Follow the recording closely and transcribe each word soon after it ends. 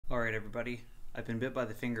Alright everybody, I've been bit by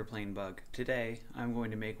the finger plane bug. Today I'm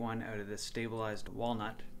going to make one out of this stabilized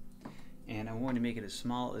walnut, and I'm going to make it as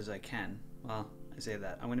small as I can. Well, I say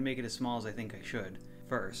that. I'm going to make it as small as I think I should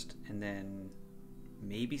first, and then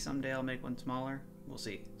maybe someday I'll make one smaller. We'll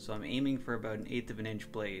see. So I'm aiming for about 1/8 of an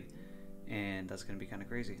inch blade, and that's going to be kind of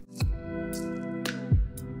crazy.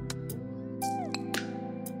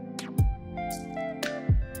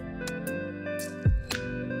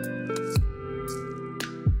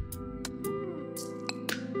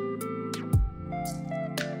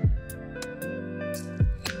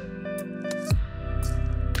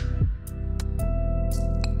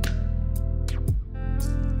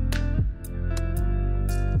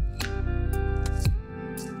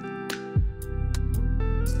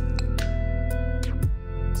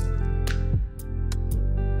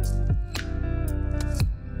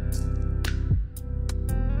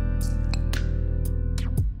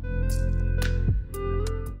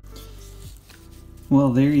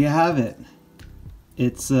 Well, there you have it.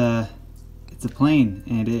 It's a plane,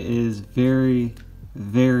 and it is very,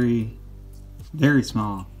 very, very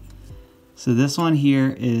small. So this one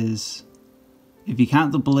here is, if you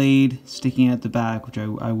count the blade sticking out the back, which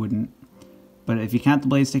I wouldn't, but if you count the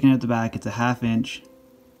blade sticking out the back, it's a 1/2 inch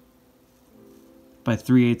by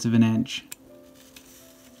 3/8 of an inch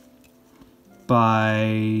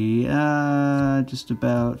by just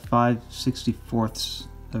about 5/64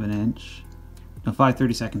 of an inch. No,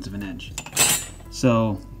 5/32 of an inch.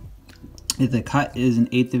 So if the cut is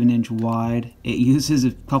 1/8 of an inch wide, it uses a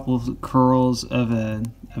couple of curls of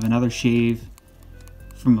another shave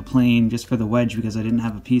from a plane just for the wedge because I didn't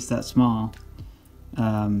have a piece that small.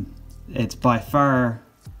 It's by far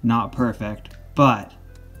not perfect, but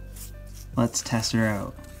let's test her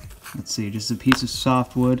out. Let's see, just a piece of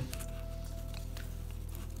softwood.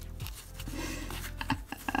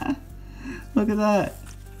 Look at that.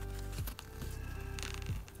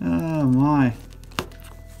 Oh my.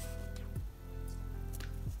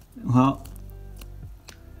 Well,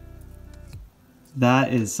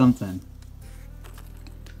 that is something.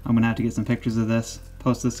 I'm gonna have to get some pictures of this,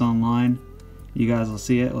 post this online. You guys will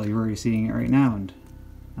see it. Well, you're already seeing it right now, and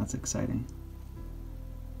that's exciting.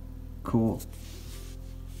 Cool.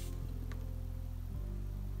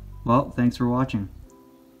 Well, thanks for watching.